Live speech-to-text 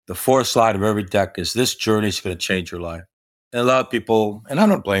the fourth slide of every deck is this journey is going to change your life. And a lot of people, and I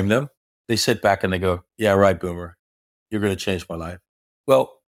don't blame them, they sit back and they go, yeah, right, Boomer, you're going to change my life.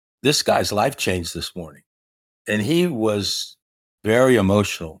 Well, this guy's life changed this morning. And he was very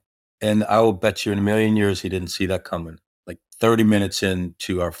emotional. And I will bet you in a million years he didn't see that coming. Like 30 minutes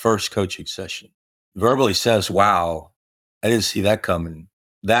into our first coaching session, verbally says, wow, I didn't see that coming.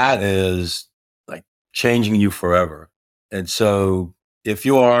 That is like changing you forever. And so if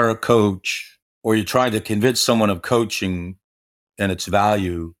you are a coach or you're trying to convince someone of coaching and its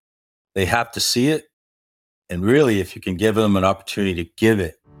value, they have to see it. And really, if you can give them an opportunity to give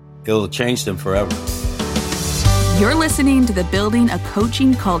it, it'll change them forever. You're listening to the Building a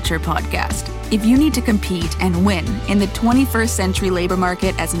Coaching Culture podcast. If you need to compete and win in the 21st century labor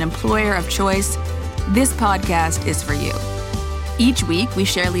market as an employer of choice, this podcast is for you. Each week, we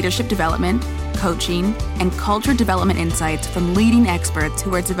share leadership development, coaching, and culture development insights from leading experts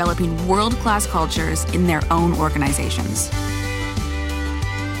who are developing world-class cultures in their own organizations.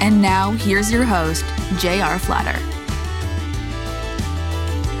 And now, here's your host, J.R. Flatter.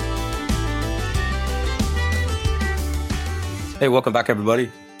 Hey, welcome back, everybody.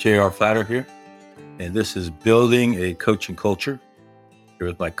 J.R. Flatter here. And this is Building a Coaching Culture. Here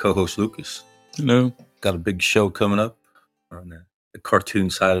with my co-host, Lucas. Hello. Got a big show coming up on the cartoon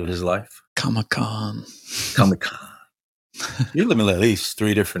side of his life. Comic-Con. You're living at least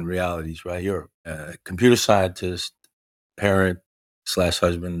three different realities, right? You're a computer scientist, parent,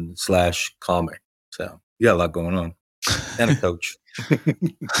 /husband, /comic. So you got a lot going on. And a coach.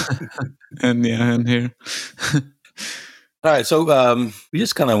 and here. All right. So we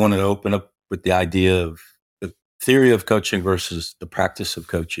just kind of wanted to open up with the idea of the theory of coaching versus the practice of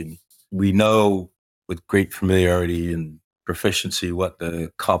coaching. We know with great familiarity and proficiency what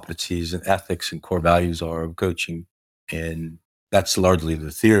the competencies and ethics and core values are of coaching. And that's largely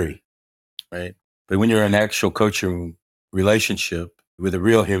the theory, right? But when you're in an actual coaching relationship with a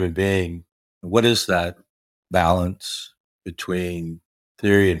real human being, what is that balance between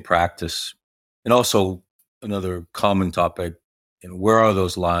theory and practice? And also another common topic, and where are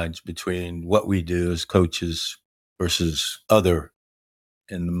those lines between what we do as coaches versus other?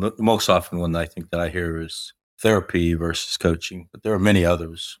 And the most often one I think that I hear is therapy versus coaching, but there are many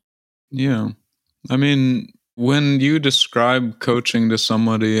others. Yeah. I mean, when you describe coaching to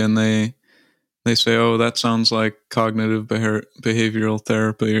somebody and they say, oh, that sounds like cognitive behavioral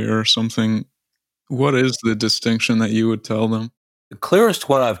therapy or something, what is the distinction that you would tell them? The clearest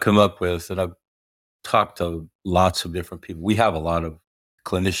one I've come up with, and I've talked to lots of different people. We have a lot of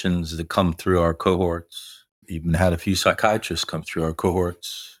clinicians that come through our cohorts, even had a few psychiatrists come through our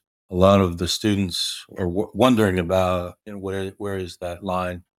cohorts. A lot of the students are wondering about, where is that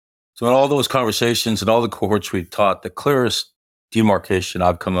line? So in all those conversations and all the cohorts we've taught, the clearest demarcation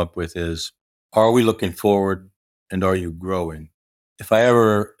I've come up with is, are we looking forward and are you growing? If I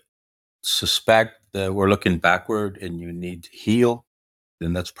ever suspect that we're looking backward and you need to heal,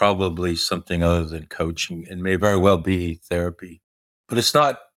 then that's probably something other than coaching and may very well be therapy. But it's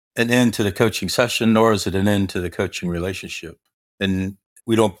not an end to the coaching session, nor is it an end to the coaching relationship. And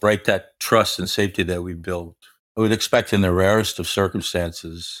we don't break that trust and safety that we built. I would expect in the rarest of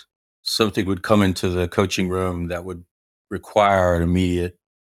circumstances, something would come into the coaching room that would require an immediate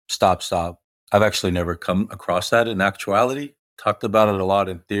stop. I've actually never come across that in actuality. Talked about it a lot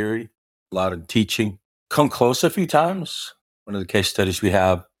in theory, a lot in teaching. Come close a few times. One of the case studies we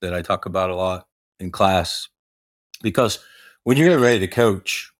have that I talk about a lot in class. Because when you're ready to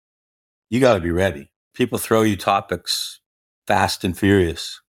coach, you got to be ready. People throw you topics fast and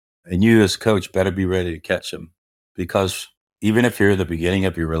furious. And you as a coach better be ready to catch them. Because even if you're at the beginning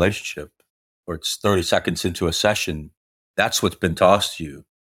of your relationship, or it's 30 seconds into a session, that's what's been tossed to you.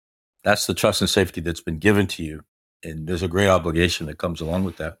 That's the trust and safety that's been given to you. And there's a great obligation that comes along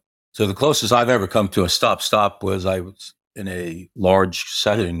with that. So the closest I've ever come to a stop was I was in a large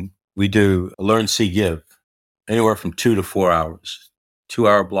setting. We do a learn, see, give, anywhere from 2 to 4 hours,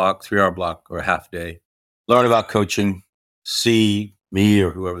 2-hour block, 3-hour block, or a half day. Learn about coaching, see me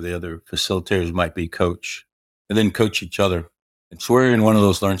or whoever the other facilitators might be coach, and then coach each other. And so we're in one of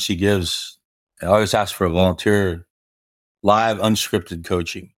those learn, see, gives. I always ask for a volunteer, live, unscripted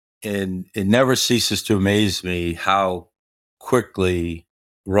coaching. And it never ceases to amaze me how quickly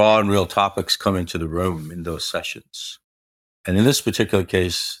raw and real topics come into the room in those sessions. And in this particular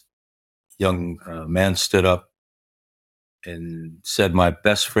case, young man stood up and said, my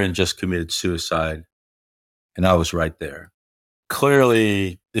best friend just committed suicide. And I was right there.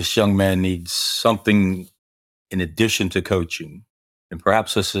 Clearly, this young man needs something in addition to coaching. And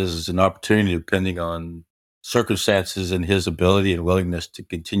perhaps this is an opportunity, depending on circumstances and his ability and willingness to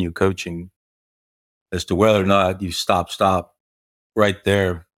continue coaching as to whether or not you stop right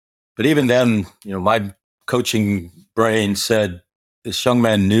there. But even then, my coaching brain said this young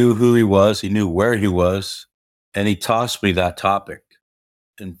man knew who he was, he knew where he was, and he tossed me that topic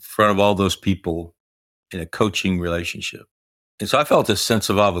in front of all those people in a coaching relationship. And so I felt a sense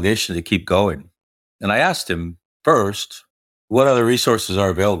of obligation to keep going. And I asked him first, what other resources are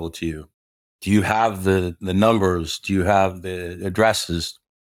available to you? Do you have the numbers? Do you have the addresses?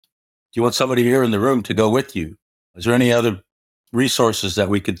 Do you want somebody here in the room to go with you? Is there any other resources that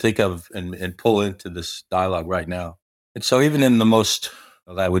we could think of and pull into this dialogue right now? And so even in the most,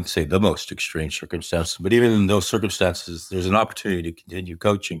 well, I wouldn't say the most extreme circumstances, but even in those circumstances, there's an opportunity to continue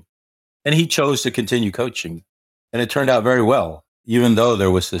coaching. And he chose to continue coaching. And it turned out very well, even though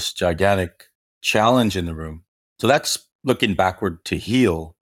there was this gigantic challenge in the room. So that's looking backward to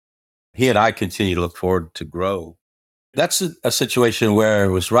heal. He and I continue to look forward to grow. That's a situation where it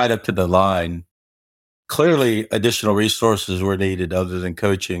was right up to the line. Clearly, additional resources were needed other than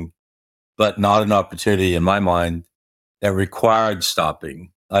coaching, but not an opportunity in my mind that required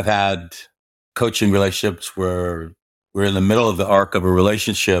stopping. I've had coaching relationships where we're in the middle of the arc of a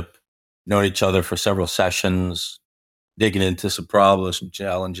relationship, knowing each other for several sessions, digging into some problems, some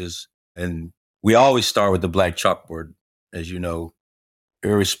challenges. And we always start with the blank chalkboard, as you know,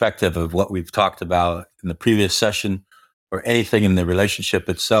 irrespective of what we've talked about in the previous session or anything in the relationship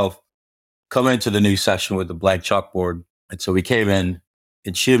itself. Come into the new session with the blank chalkboard. And so we came in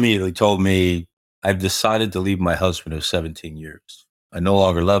and she immediately told me, I've decided to leave my husband of 17 years. I no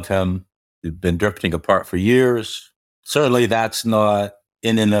longer love him. We've been drifting apart for years. Certainly that's not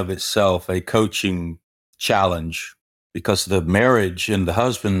in and of itself a coaching challenge, because the marriage and the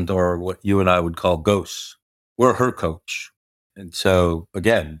husband are what you and I would call ghosts. We're her coach. And so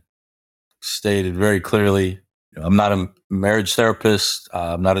again, stated very clearly, I'm not a marriage therapist.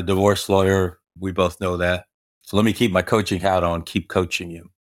 I'm not a divorce lawyer. We both know that. So let me keep my coaching hat on, keep coaching you.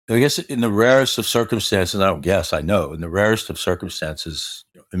 I guess in the rarest of circumstances, I know, in the rarest of circumstances,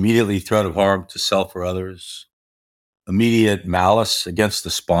 immediately threat of harm to self or others, immediate malice against the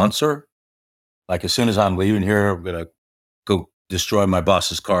sponsor. Like as soon as I'm leaving here, I'm going to go destroy my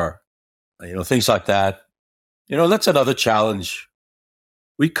boss's car. Things like that. That's another challenge.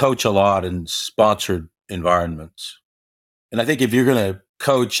 We coach a lot in sponsored environments. And I think if you're going to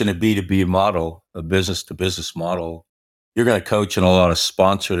coach in a B2B model, a business to business model, you're going to coach in a lot of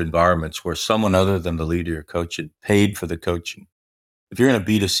sponsored environments where someone other than the leader you're coaching paid for the coaching. If you're in a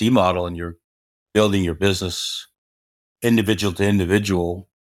B2C model and you're building your business individual to individual,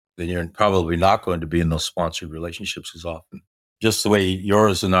 then you're probably not going to be in those sponsored relationships as often. Just the way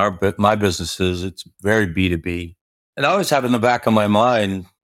yours and my business is, it's very B2B. And I always have in the back of my mind,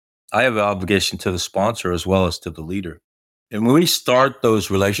 I have an obligation to the sponsor as well as to the leader. And when we start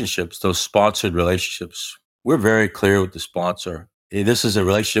those relationships, those sponsored relationships, we're very clear with the sponsor. This is a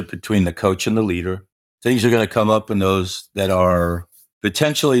relationship between the coach and the leader. Things are going to come up in those that are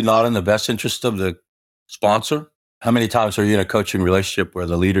potentially not in the best interest of the sponsor. How many times are you in a coaching relationship where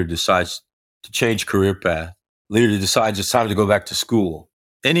the leader decides to change career path? Leader decides it's time to go back to school.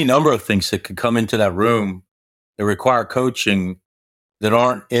 Any number of things that could come into that room that require coaching that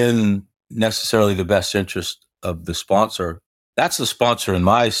aren't in necessarily the best interest of the sponsor. That's the sponsor and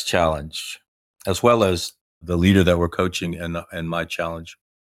my challenge, as well as the leader that we're coaching and my challenge.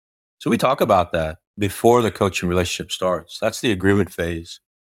 So we talk about that before the coaching relationship starts. That's the agreement phase.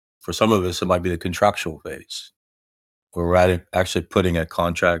 For some of us, it might be the contractual phase, where we're actually putting a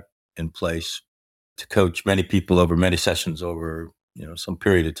contract in place to coach many people over many sessions over some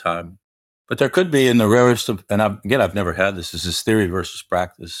period of time. But there could be in the rarest of, and I've never had this. This is theory versus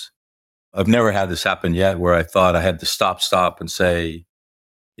practice. I've never had this happen yet where I thought I had to stop and say,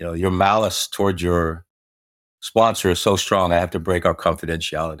 your malice towards your sponsor is so strong, I have to break our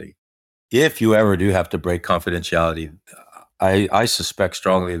confidentiality. If you ever do have to break confidentiality, I suspect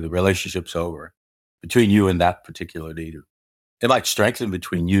strongly the relationship's over between you and that particular leader. It might strengthen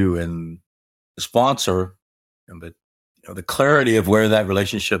between you and the sponsor, but the clarity of where that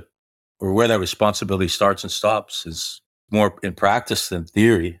relationship or where that responsibility starts and stops is more in practice than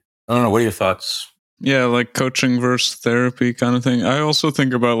theory. I don't know. What are your thoughts? Yeah, like coaching versus therapy kind of thing. I also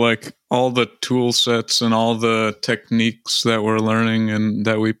think about like all the tool sets and all the techniques that we're learning and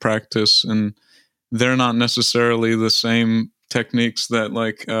that we practice, and they're not necessarily the same techniques that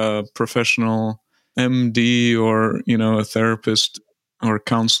like a professional MD or, a therapist or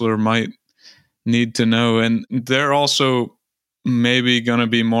counselor might need to know. And they're also maybe going to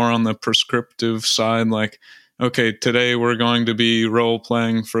be more on the prescriptive side, like, okay, today we're going to be role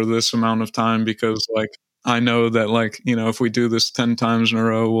playing for this amount of time because like I know that, like, if we do this 10 times in a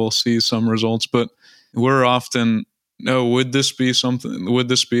row, we'll see some results. But we're often, would this be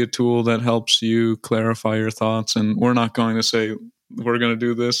a tool that helps you clarify your thoughts? And we're not going to say, we're going to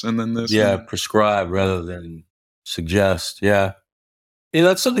do this and then this. Yeah, prescribe rather than suggest. Yeah.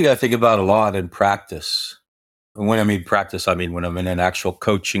 That's something I think about a lot in practice. And when I mean practice, I mean when I'm in an actual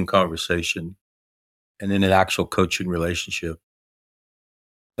coaching conversation and in an actual coaching relationship.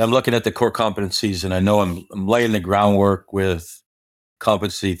 I'm looking at the core competencies, and I know I'm laying the groundwork with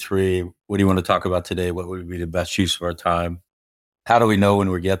competency 3. What do you want to talk about today? What would be the best use of our time? How do we know when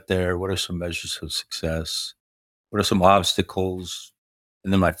we get there? What are some measures of success? What are some obstacles?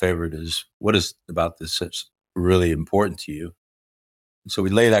 And then my favorite is, what is about this that's really important to you? And so we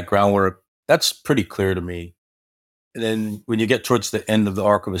lay that groundwork. That's pretty clear to me. And then when you get towards the end of the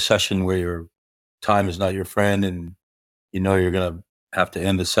arc of a session where your time is not your friend and you're going to have to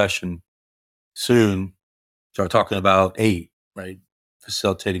end the session soon, start talking about 8, right?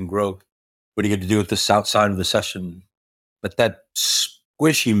 Facilitating growth. What are you going to do with this outside of the session? But that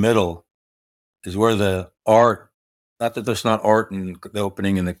squishy middle is where the art, not that there's not art in the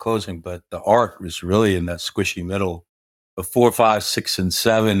opening and the closing, but the art is really in that squishy middle of 4, 5, 6, and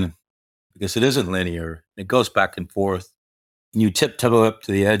 7, because it isn't linear. It goes back and forth. And you tiptoe up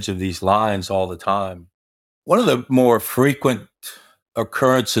to the edge of these lines all the time. One of the more frequent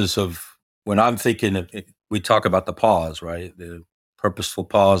occurrences of when I'm thinking of it, we talk about the pause, right? The purposeful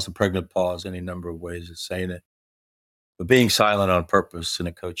pause, the pregnant pause, any number of ways of saying it. But being silent on purpose in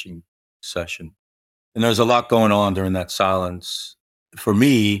a coaching session. And there's a lot going on during that silence. For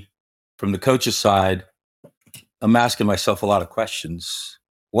me, from the coach's side, I'm asking myself a lot of questions.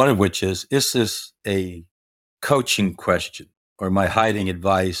 One of which is this a coaching question? Or am I hiding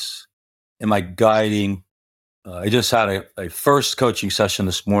advice? Am I guiding? I just had a first coaching session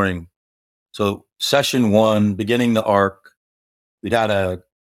this morning. So session 1, beginning the arc, we'd had a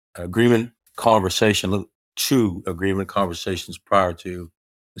agreement conversation, 2 agreement conversations prior to.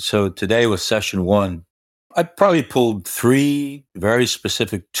 So today was session 1. I probably pulled 3 very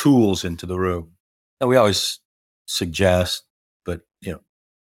specific tools into the room. And we always suggest, but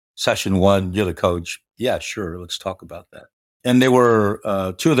session 1, you're the coach. Yeah, sure. Let's talk about that. And there were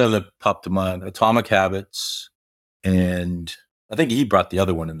 2 of them that popped to mind: Atomic Habits, and I think he brought the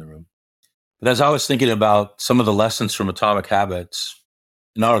other one in the room. But as I was thinking about some of the lessons from Atomic Habits,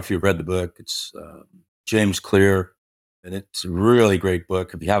 and I don't know if you've read the book, it's James Clear, and it's a really great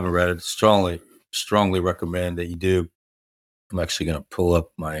book. If you haven't read it, strongly recommend that you do. I'm actually going to pull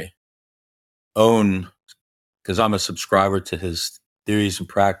up my own, because I'm a subscriber to his theories and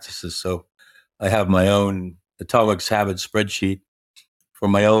practices. So I have my own Atomic Habits spreadsheet for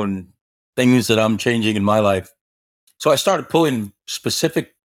my own things that I'm changing in my life. So I started pulling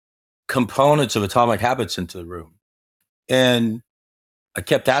specific components of Atomic Habits into the room. And I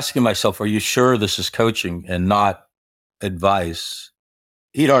kept asking myself, are you sure this is coaching and not advice?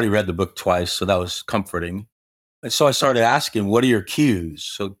 He'd already read the book twice, so that was comforting. And so I started asking, what are your cues?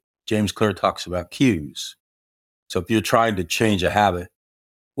 So James Clear talks about cues. So if you're trying to change a habit,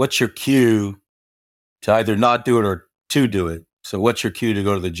 what's your cue to either not do it or to do it? So what's your cue to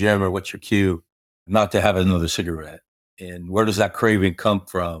go to the gym, or what's your cue not to have another cigarette? And where does that craving come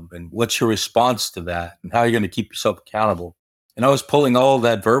from? And what's your response to that? And how are you going to keep yourself accountable? And I was pulling all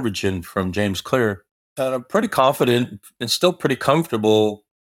that verbiage in from James Clear. And I'm pretty confident and still pretty comfortable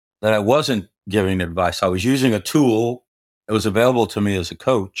that I wasn't giving advice. I was using a tool that was available to me as a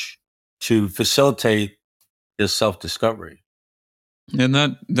coach to facilitate this self-discovery. And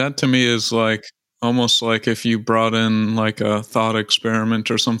that to me is like almost like if you brought in like a thought experiment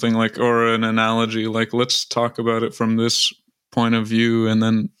or something, like, or an analogy, like, let's talk about it from this point of view. And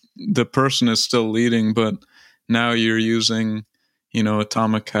then the person is still leading, but now you're using,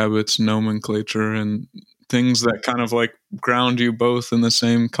 Atomic Habits nomenclature and things that kind of like ground you both in the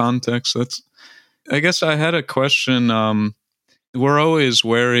same context. I guess I had a question. We're always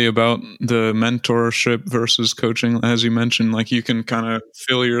wary about the mentorship versus coaching, as you mentioned. Like, you can kind of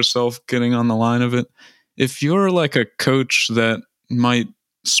feel yourself getting on the line of it. If you're like a coach that might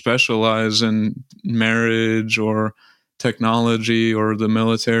specialize in marriage or technology or the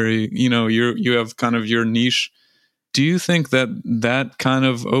military, you have kind of your niche. Do you think that kind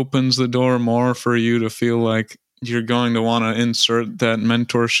of opens the door more for you to feel like you're going to want to insert that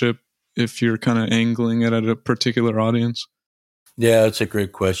mentorship if you're kind of angling it at a particular audience? Yeah, that's a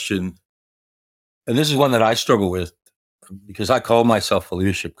great question. And this is one that I struggle with, because I call myself a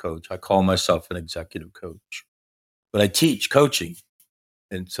leadership coach. I call myself an executive coach, but I teach coaching.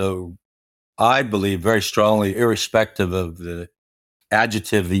 And so I believe very strongly, irrespective of the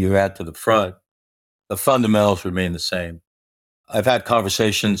adjective that you add to the front, the fundamentals remain the same. I've had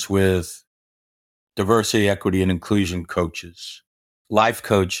conversations with diversity, equity, and inclusion coaches, life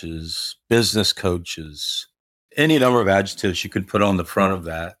coaches, business coaches, any number of adjectives you could put on the front of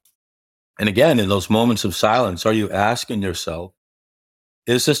that. And again, in those moments of silence, are you asking yourself,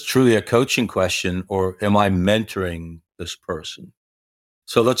 is this truly a coaching question, or am I mentoring this person?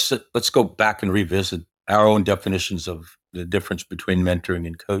 So let's go back and revisit our own definitions of the difference between mentoring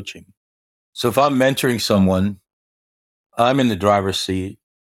and coaching. So if I'm mentoring someone, I'm in the driver's seat.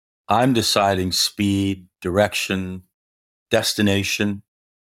 I'm deciding speed, direction, destination.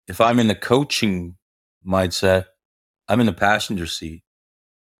 If I'm in the coaching mindset, I'm in the passenger seat,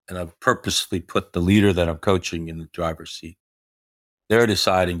 and I've purposely put the leader that I'm coaching in the driver's seat. They're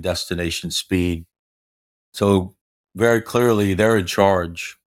deciding destination, speed. So very clearly, they're in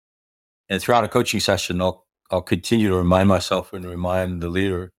charge. And throughout a coaching session, I'll continue to remind myself and remind the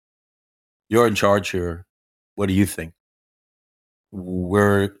leader, you're in charge here. What do you think?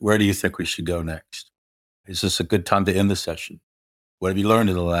 Where do you think we should go next? Is this a good time to end the session? What have you learned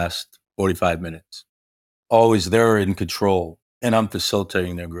in the last 45 minutes? Always they're in control, and I'm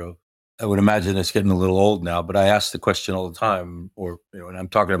facilitating their growth. I would imagine it's getting a little old now, but I ask the question all the time, or, and I'm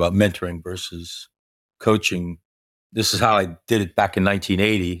talking about mentoring versus coaching. This is how I did it back in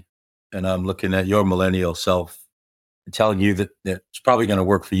 1980. And I'm looking at your millennial self and telling you that it's probably going to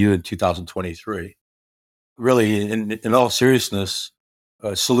work for you in 2023. Really, in all seriousness,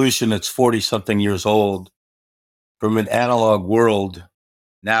 a solution that's 40 something years old from an analog world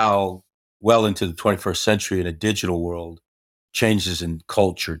now well into the 21st century in a digital world, changes in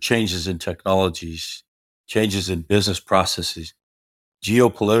culture, changes in technologies, changes in business processes,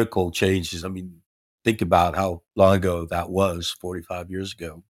 geopolitical changes. I mean, think about how long ago that was, 45 years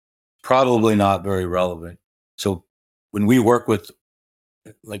ago. Probably not very relevant. So when we work with,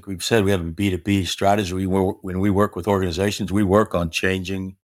 like we've said, we have a B2B strategy. When we work with organizations, we work on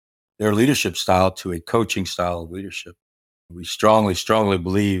changing their leadership style to a coaching style of leadership. We strongly, strongly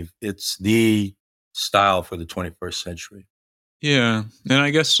believe it's the style for the 21st century. Yeah. And I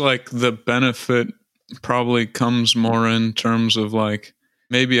guess like the benefit probably comes more in terms of like,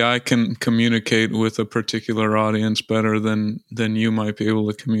 maybe I can communicate with a particular audience better than you might be able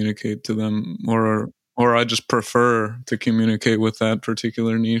to communicate to them, or I just prefer to communicate with that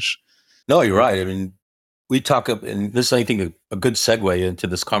particular niche. No, you're right. I mean, we talk, and this is, I think, a good segue into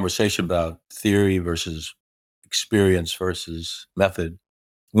this conversation about theory versus experience versus method.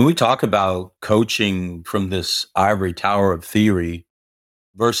 When we talk about coaching from this ivory tower of theory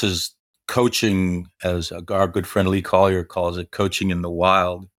versus coaching, as our good friend Lee Collier calls it, coaching in the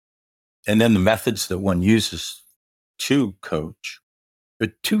wild, and then the methods that one uses to coach,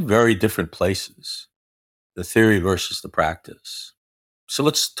 they're two very different places, the theory versus the practice. So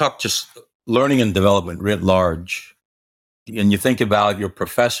let's talk just learning and development writ large. And you think about your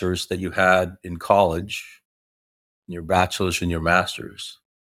professors that you had in college, your bachelor's and your master's,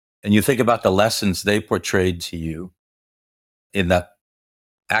 and you think about the lessons they portrayed to you in that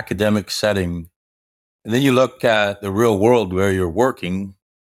academic setting. And then you look at the real world where you're working,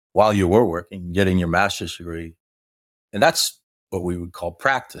 while you were working, getting your master's degree. And that's what we would call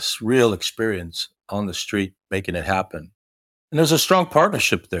practice, real experience on the street, making it happen. And there's a strong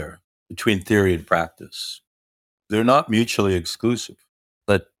partnership there between theory and practice. They're not mutually exclusive.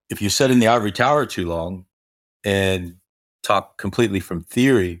 But if you sit in the ivory tower too long and talk completely from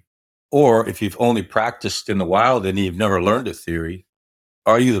theory, or if you've only practiced in the wild and you've never learned a theory,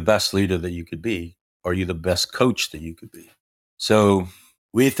 are you the best leader that you could be? Are you the best coach that you could be? So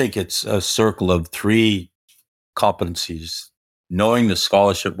we think it's a circle of three competencies: knowing the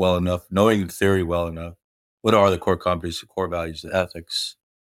scholarship well enough, knowing the theory well enough. What are the core competencies, the core values, the ethics?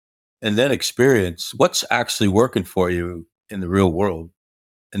 And then experience. What's actually working for you in the real world?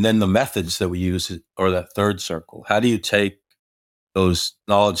 And then the methods that we use are that third circle. How do you take those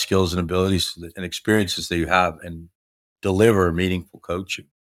knowledge, skills, and abilities and experiences that you have and deliver meaningful coaching?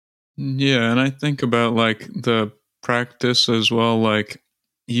 Yeah. And I think about like the practice as well. Like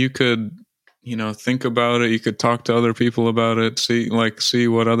you could, think about it. You could talk to other people about it, see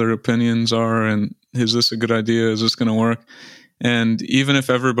what other opinions are. And is this a good idea? Is this going to work? And even if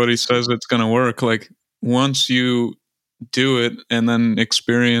everybody says it's going to work, like once you do it and then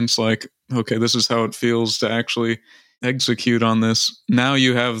experience like, okay, this is how it feels to actually execute on this. Now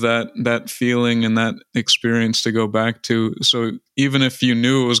you have that feeling and that experience to go back to. So even if you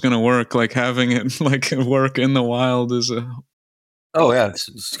knew it was going to work, like having it like work in the wild is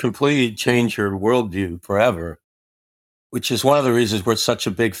it's completely changed your worldview forever, which is one of the reasons we're such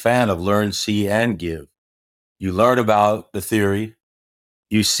a big fan of Learn, See, and Give. You learn about the theory,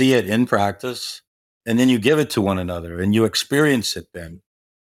 you see it in practice, And then you give it to one another and you experience it then.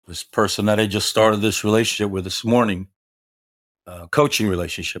 This person that I just started this relationship with this morning, coaching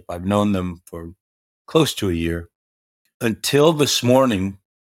relationship, I've known them for close to a year. Until this morning,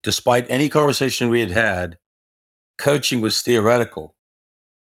 despite any conversation we had, coaching was theoretical.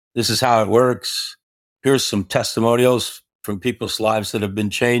 This is how it works. Here's some testimonials from people's lives that have been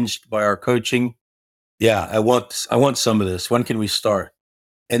changed by our coaching. Yeah, I want some of this. When can we start?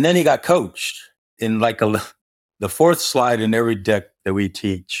 And then he got coached in the fourth slide in every deck that we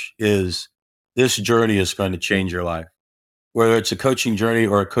teach is this journey is going to change your life. Whether it's a coaching journey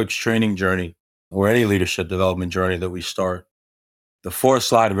or a coach training journey or any leadership development journey that we start, the fourth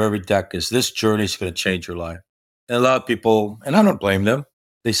slide of every deck is this journey is going to change your life. And a lot of people, and I don't blame them,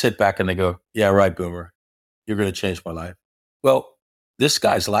 they sit back and they go, yeah, right, Boomer, you're going to change my life. Well, this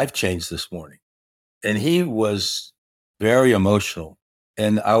guy's life changed this morning. And he was very emotional.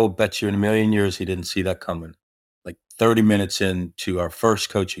 And I will bet you in a million years he didn't see that coming. Like 30 minutes into our first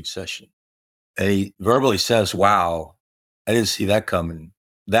coaching session. And he verbally says, wow, I didn't see that coming.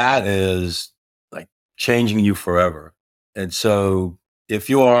 That is like changing you forever. And so if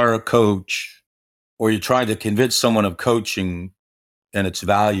you are a coach or you're trying to convince someone of coaching and its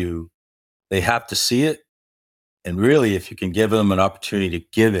value, they have to see it. And really, if you can give them an opportunity to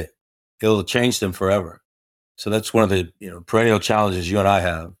give it, it'll change them forever. So that's one of the perennial challenges you and I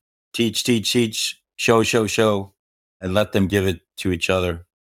have. Teach, show, and let them give it to each other.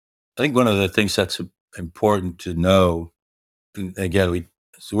 I think one of the things that's important to know, again,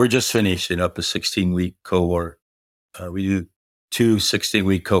 we're just finishing up a 16-week cohort. We do 2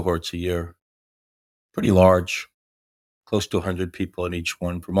 16-week cohorts a year, pretty large, close to 100 people in each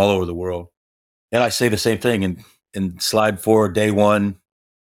one from all over the world. And I say the same thing in slide 4, day 1,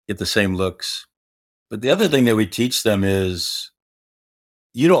 get the same looks. But the other thing that we teach them is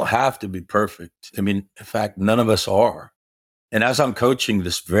you don't have to be perfect. I mean, in fact, none of us are. And as I'm coaching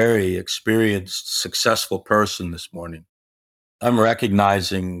this very experienced, successful person this morning, I'm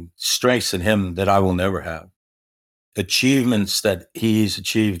recognizing strengths in him that I will never have, achievements that he's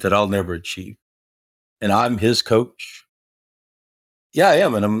achieved that I'll never achieve. And I'm his coach. Yeah, I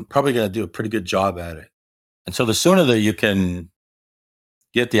am. And I'm probably going to do a pretty good job at it. And so the sooner that you can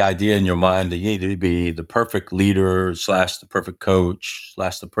get the idea in your mind that you need to be the perfect leader / the perfect coach /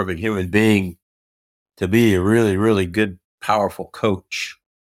 the perfect human being to be a really, really good, powerful coach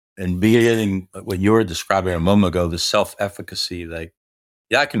and being what you were describing a moment ago, the self-efficacy, like,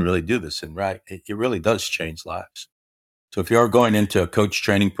 yeah, I can really do this. And right, it really does change lives. So if you're going into a coach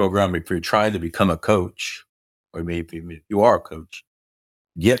training program, if you're trying to become a coach, or maybe you are a coach,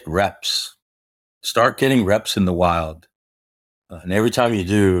 get reps. Start getting reps in the wild. And every time you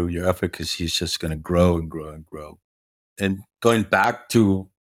do, your efficacy is just going to grow and grow and grow. And going back to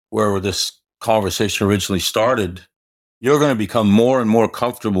where this conversation originally started, you're going to become more and more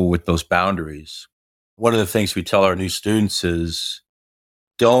comfortable with those boundaries. One of the things we tell our new students is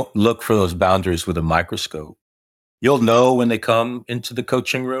don't look for those boundaries with a microscope. You'll know when they come into the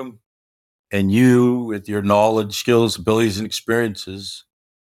coaching room, and you, with your knowledge, skills, abilities, and experiences,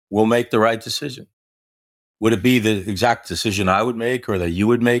 will make the right decision. Would it be the exact decision I would make or that you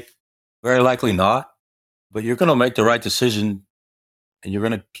would make? Very likely not. But you're going to make the right decision, and you're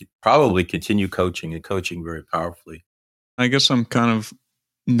going to probably continue coaching and coaching very powerfully. I guess I'm kind of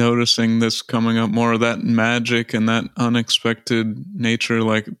noticing this coming up more, that magic and that unexpected nature,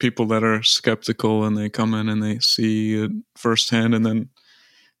 like people that are skeptical and they come in and they see it firsthand and then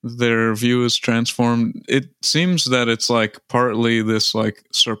their view is transformed. It seems that it's like partly this like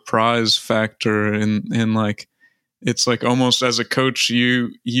surprise factor in like, it's like almost as a coach,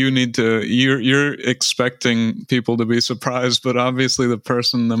 you need to, you're expecting people to be surprised, but obviously the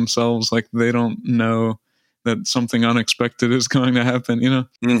person themselves, like they don't know that something unexpected is going to happen,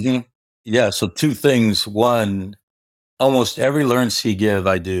 Mm-hmm. Yeah. So 2 things. One, almost every Learn, See, Give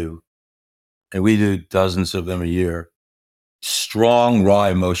I do, and we do dozens of them a year, strong, raw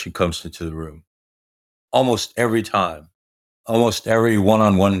emotion comes into the room. Almost every time. Almost every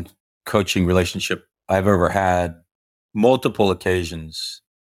one-on-one coaching relationship I've ever had, multiple occasions,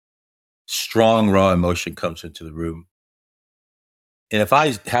 strong, raw emotion comes into the room. And if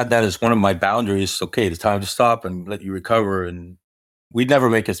I had that as one of my boundaries, okay, it's time to stop and let you recover. And we'd never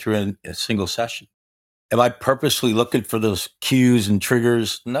make it through in a single session. Am I purposely looking for those cues and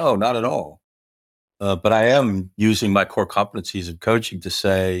triggers? No, not at all. But I am using my core competencies of coaching to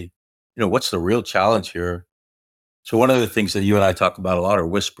say, what's the real challenge here? So one of the things that you and I talk about a lot are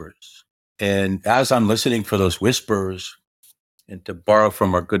whispers. And as I'm listening for those whispers, and to borrow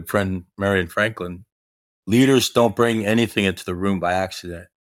from our good friend, Marion Franklin, leaders don't bring anything into the room by accident.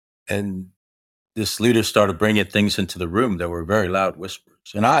 And this leader started bringing things into the room that were very loud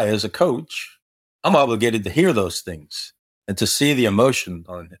whispers. And I, as a coach, I'm obligated to hear those things and to see the emotion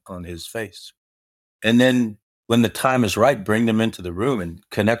on his face. And then when the time is right, bring them into the room and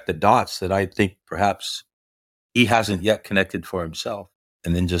connect the dots that I think perhaps he hasn't yet connected for himself.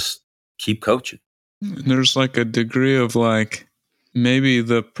 And then just keep coaching. There's like a degree of like, maybe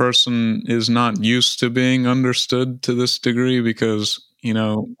the person is not used to being understood to this degree because, you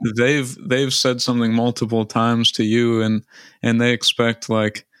know, they've said something multiple times to you and they expect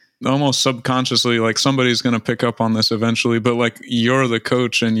like almost subconsciously like somebody's going to pick up on this eventually, but like you're the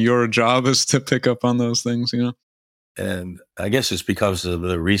coach and your job is to pick up on those things, you know? And I guess it's because of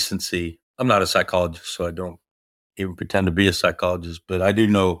the recency. I'm not a psychologist, so I don't even pretend to be a psychologist, but I do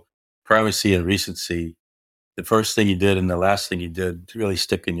know primacy and recency. The first thing you did and the last thing you did really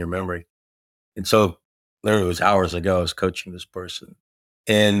stick in your memory. And so literally it was hours ago, I was coaching this person.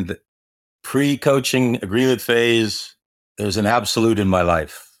 And pre-coaching agreement phase, there's an absolute in my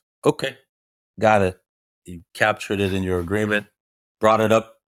life. Okay, got it. You captured it in your agreement, brought it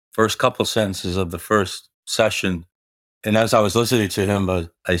up, first couple sentences of the first session. And as I was listening to him,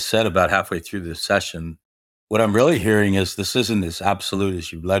 I said about halfway through the session, what I'm really hearing is this isn't as absolute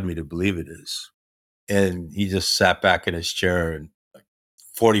as you've led me to believe it is. And he just sat back in his chair and like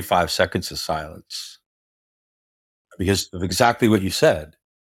 45 seconds of silence because of exactly what you said.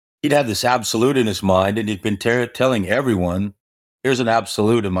 He'd had this absolute in his mind and he'd been telling everyone, here's an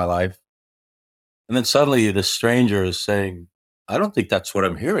absolute in my life. And then suddenly this stranger is saying, I don't think that's what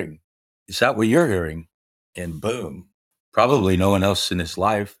I'm hearing. Is that what you're hearing? And boom, probably no one else in his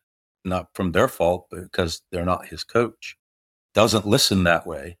life, not from their fault, but because they're not his coach, doesn't listen that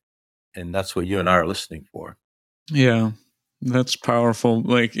way. And that's what you and I are listening for. Yeah, that's powerful.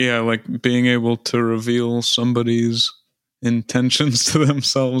 Like, yeah, like being able to reveal somebody's intentions to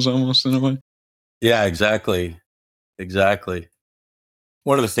themselves almost in a way. Yeah, exactly. Exactly.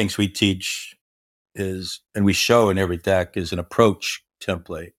 One of the things we teach is, and we show in every deck, is an approach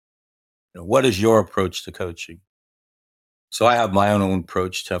template. You know, what is your approach to coaching? So I have my own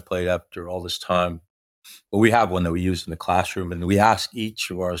approach template after all this time. But we have one that we use in the classroom, and we ask each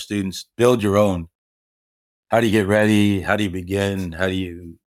of our students, build your own. How do you get ready? How do you begin? How do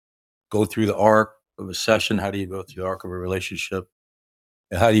you go through the arc of a session? How do you go through the arc of a relationship?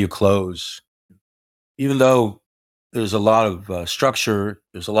 And how do you close? Even though there's a lot of structure,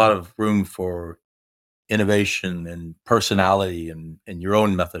 there's a lot of room for innovation and personality and your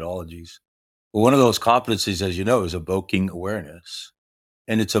own methodologies. But one of those competencies, as you know, is evoking awareness.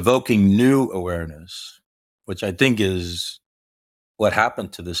 And it's evoking new awareness, which I think is what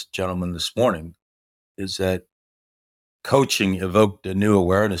happened to this gentleman this morning, is that coaching evoked a new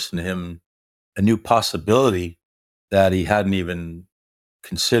awareness in him, a new possibility that he hadn't even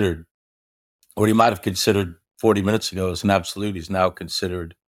considered. What he might have considered 40 minutes ago as an absolute, he's now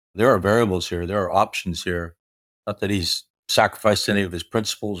considered there are variables here, there are options here. Not that he's sacrificed any of his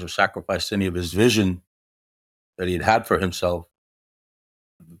principles or sacrificed any of his vision that he had for himself.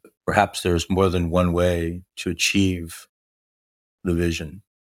 Perhaps there's more than one way to achieve the vision.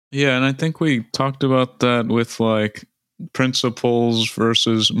 Yeah, and I think we talked about that with like principles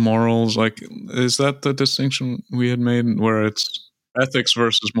versus morals. Like, is that the distinction we had made where it's ethics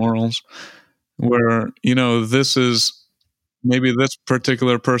versus morals? Where, you know, this is maybe this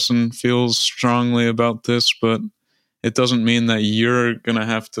particular person feels strongly about this, but it doesn't mean that you're going to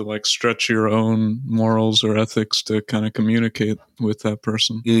have to like stretch your own morals or ethics to kind of communicate with that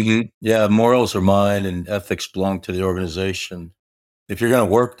person. Mm-hmm. Yeah, morals are mine and ethics belong to the organization. If you're going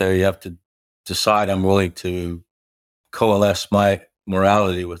to work there, you have to decide I'm willing to coalesce my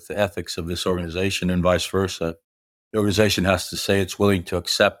morality with the ethics of this organization and vice versa. The organization has to say it's willing to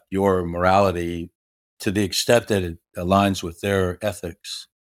accept your morality to the extent that it aligns with their ethics.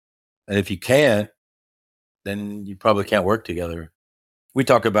 And if you can't, then you probably can't work together. We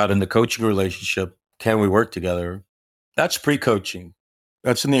talk about in the coaching relationship, can we work together? That's pre-coaching.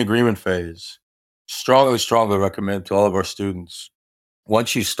 That's in the agreement phase. Strongly recommend to all of our students.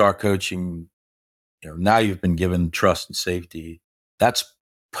 Once you start coaching, you know, now you've been given trust and safety. That's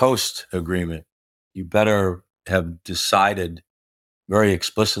post-agreement. You better have decided very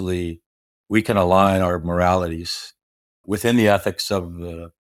explicitly we can align our moralities within the ethics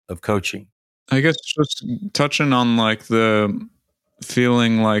of coaching. I guess just touching on like the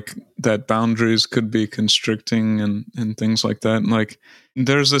feeling like that boundaries could be constricting and things like that. Like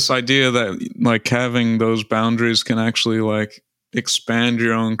there's this idea that like having those boundaries can actually like expand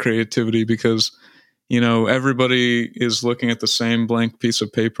your own creativity because, you know, everybody is looking at the same blank piece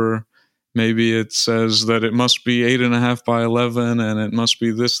of paper. Maybe it says that it must be 8.5 by 11 and it must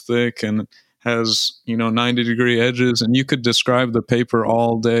be this thick. And has, 90-degree edges, and you could describe the paper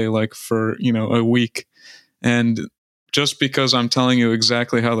all day, like for, a week. And just because I'm telling you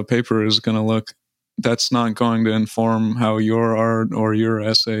exactly how the paper is going to look, that's not going to inform how your art or your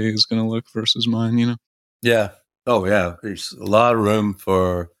essay is going to look versus mine, Yeah. Oh, yeah. There's a lot of room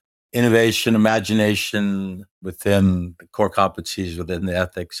for innovation, imagination within the core competencies, within the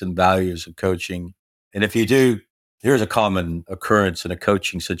ethics and values of coaching. And if you do, here's a common occurrence in a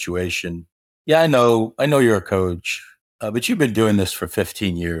coaching situation. Yeah, I know you're a coach, but you've been doing this for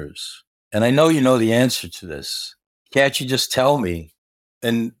 15 years. And I know you know the answer to this. Can't you just tell me?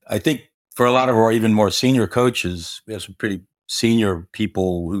 And I think for a lot of our even more senior coaches, we have some pretty senior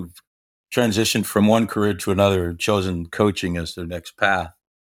people who've transitioned from one career to another and chosen coaching as their next path.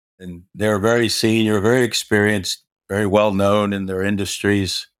 And they're very senior, very experienced, very well known in their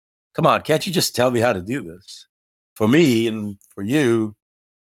industries. Come on, can't you just tell me how to do this? For me and for you,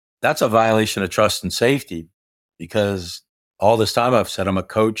 that's a violation of trust and safety, because all this time I've said I'm a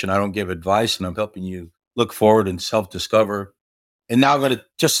coach and I don't give advice, and I'm helping you look forward and self-discover. And now I'm going to,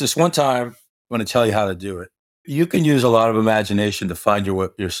 just this one time, I'm going to tell you how to do it. You can use a lot of imagination to find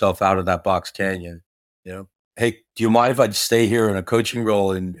yourself out of that box canyon. Hey, do you mind if I stay here in a coaching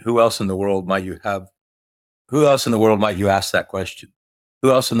role? And who else in the world might you ask that question?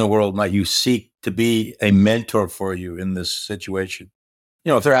 Who else in the world might you seek to be a mentor for you in this situation?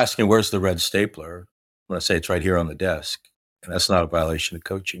 If they're asking, where's the red stapler? I'm going to say it's right here on the desk. And that's not a violation of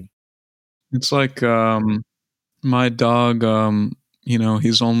coaching. It's like my dog,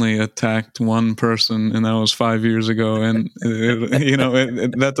 he's only attacked one person, and that was 5 years ago. And,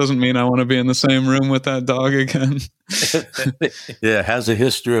 that doesn't mean I want to be in the same room with that dog again. Yeah, it has a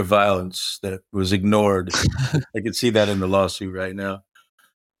history of violence that was ignored. I can see that in the lawsuit right now.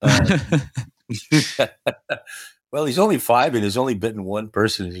 Well, he's only 5 and he's only bitten one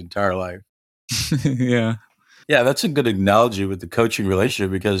person his entire life. Yeah. Yeah, that's a good analogy with the coaching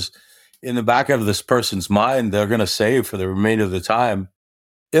relationship, because in the back of this person's mind, they're going to say for the remainder of the time,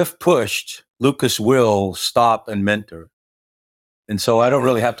 if pushed, Lucas will stop and mentor. And so I don't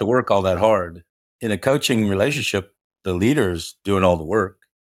really have to work all that hard. In a coaching relationship, the leader's doing all the work.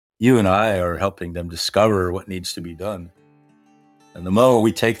 You and I are helping them discover what needs to be done. And the moment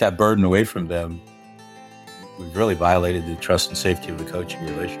we take that burden away from them, we've really violated the trust and safety of the coaching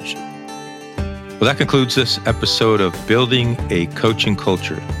relationship. Well, that concludes this episode of Building a Coaching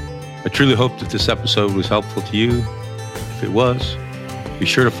Culture. I truly hope that this episode was helpful to you. If it was, be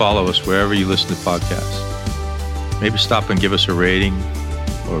sure to follow us wherever you listen to podcasts. Maybe stop and give us a rating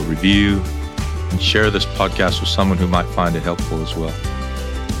or a review, and share this podcast with someone who might find it helpful as well.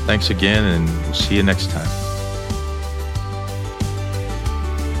 Thanks again, and we'll see you next time.